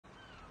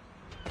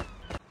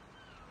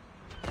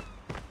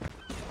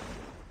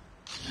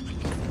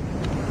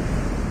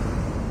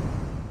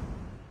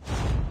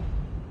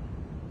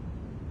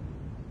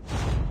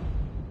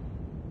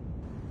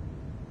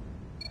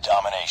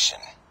formation.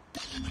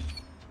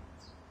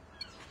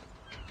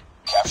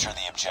 Capture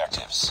the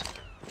objectives.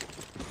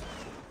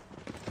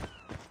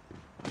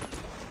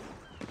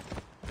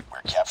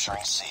 We're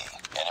capturing C.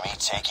 Enemy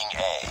taking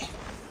A.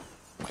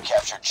 We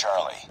captured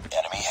Charlie.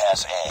 Enemy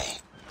has A.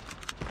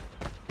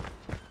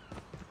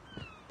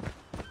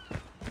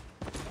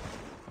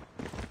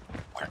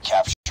 We're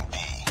capturing B.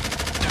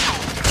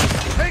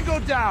 Tango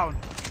down!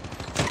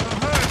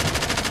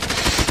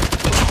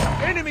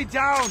 Enemy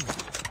down!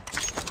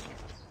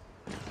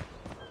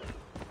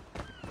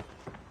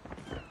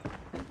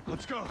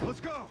 Let's go, let's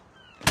go!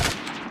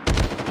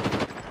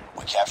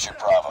 We captured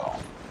Bravo.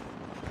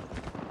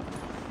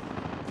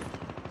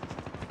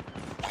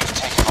 We've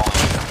taken the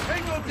lead.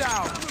 Tango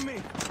down! Cover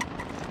me.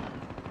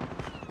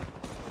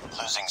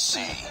 Losing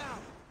C.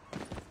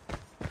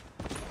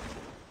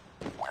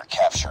 We're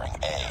capturing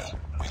A.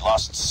 We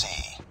lost C.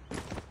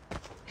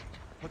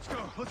 Let's go,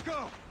 let's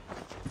go!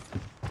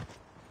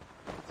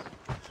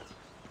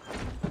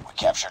 We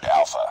captured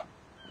Alpha.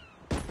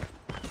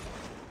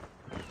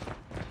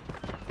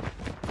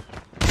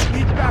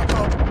 Need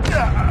backup!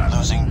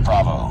 Losing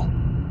Bravo.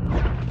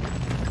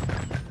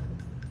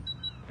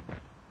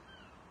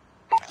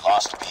 We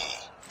lost B.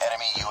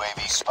 Enemy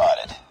UAV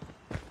spotted.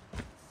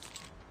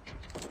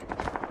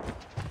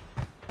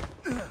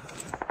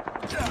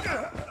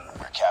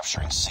 We're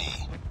capturing C.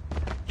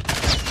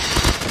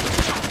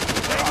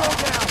 Tango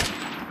down!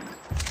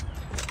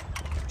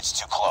 It's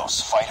too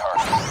close. Fight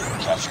harder.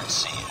 We captured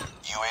C.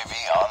 UAV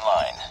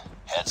online.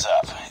 Heads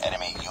up.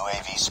 Enemy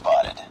UAV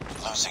spotted.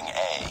 Losing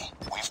A.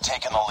 We've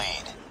taken the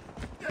lead.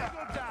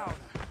 Tango down!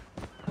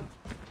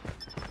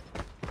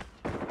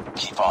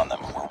 Keep on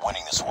them. We're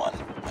winning this one.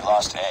 We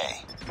lost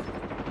A.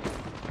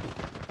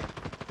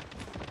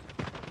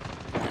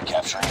 We're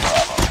capturing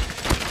Bravo.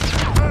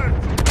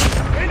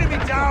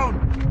 Enemy down!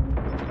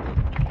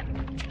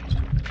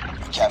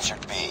 We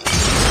captured B.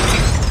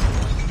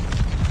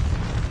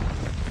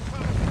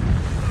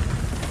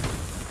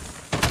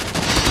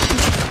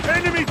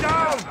 Enemy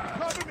down!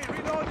 Cover me,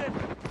 reloaded!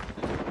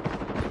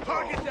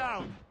 Target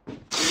down!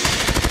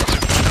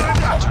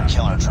 Hunter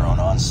killer drone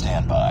on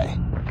standby.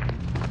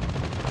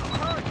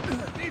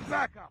 Need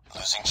backup!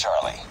 Losing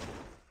Charlie.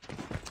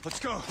 Let's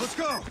go, let's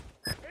go!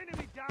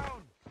 Enemy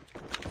down!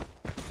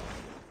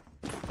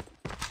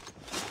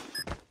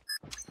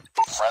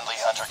 Friendly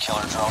hunter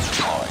killer drone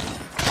deployed.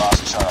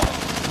 Lost Charlie.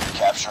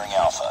 Capturing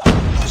Alpha.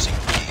 Losing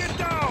B. Get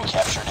down!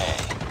 Captured A.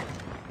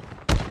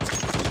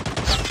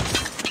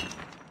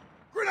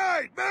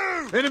 Grenade,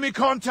 move! Enemy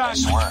contact!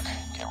 Nice work.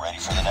 Get ready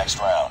for the next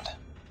round.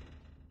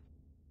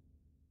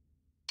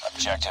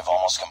 Objective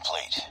almost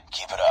complete.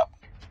 Keep it up.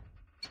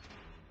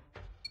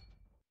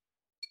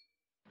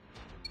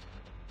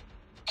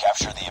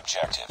 Capture the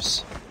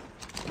objectives.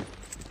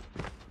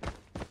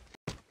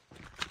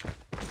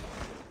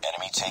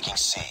 Enemy taking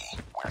C.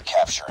 We're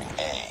capturing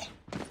A.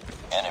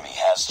 Enemy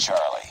has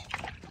Charlie.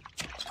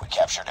 We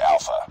captured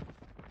Alpha.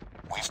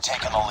 We've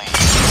taken the lead.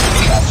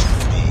 We captured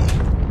B.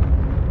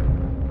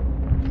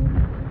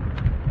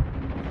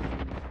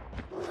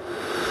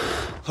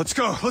 Let's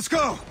go, let's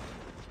go!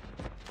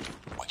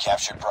 We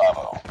captured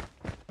Bravo.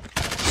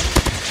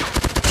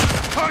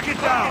 Target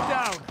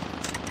down!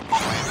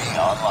 UAV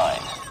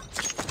online.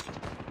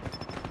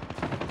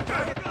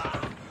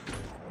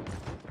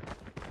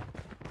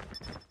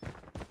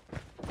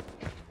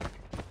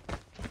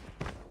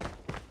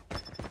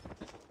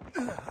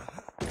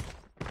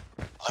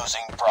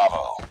 Losing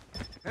Bravo.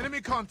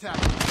 Enemy contact!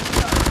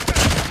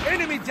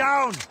 Enemy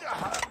down!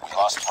 We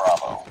lost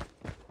Bravo.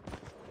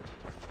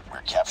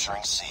 We're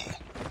capturing C.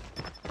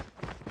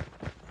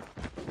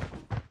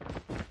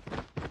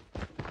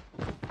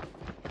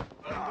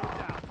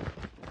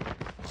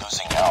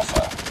 Losing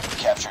Alpha. We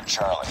captured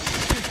Charlie.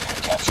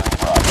 We're capturing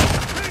Bravo.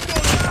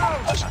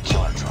 Hunter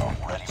killer drone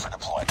ready for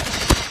deployment.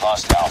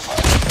 Lost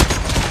Alpha.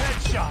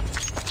 Headshot!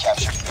 We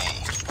captured B.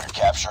 We're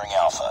capturing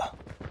Alpha.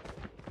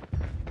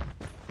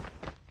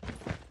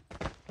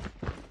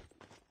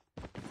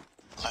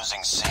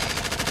 Losing C.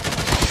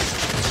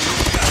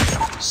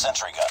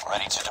 Sentry gun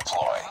ready to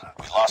deploy.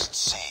 We lost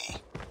C.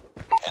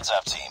 Heads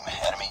up, team.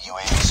 Enemy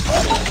UAV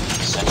spotted.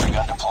 Sentry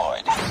gun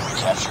deployed. We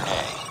captured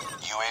A.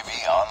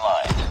 UAV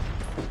online.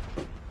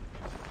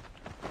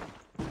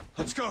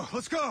 Let's go,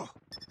 let's go!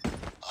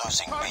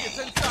 Losing Target's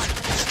B. inside!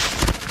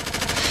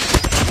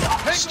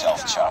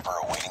 Stealth chopper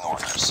awaiting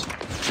orders.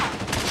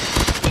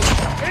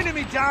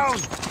 Enemy down!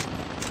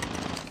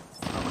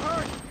 I'm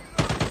hurt!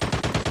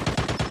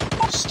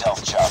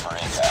 Stealth chopper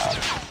inbound.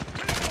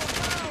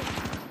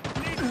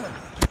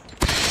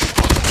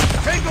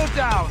 Tango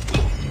down!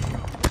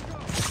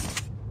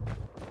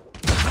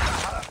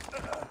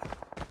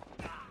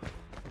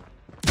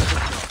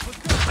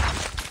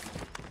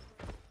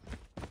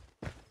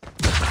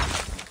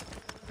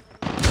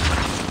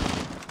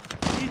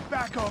 Need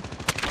backup!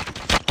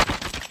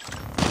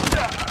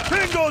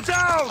 Tango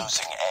down!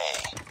 Losing A.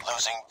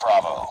 Losing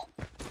Bravo.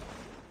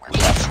 We're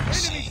capturing Enemy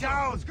C.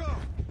 down! Let's go!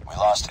 We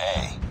lost A.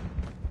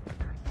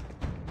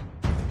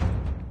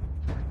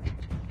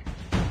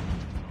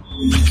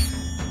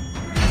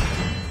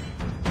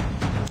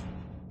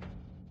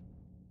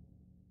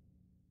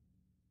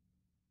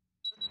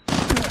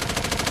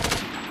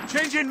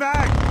 Changing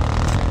mag!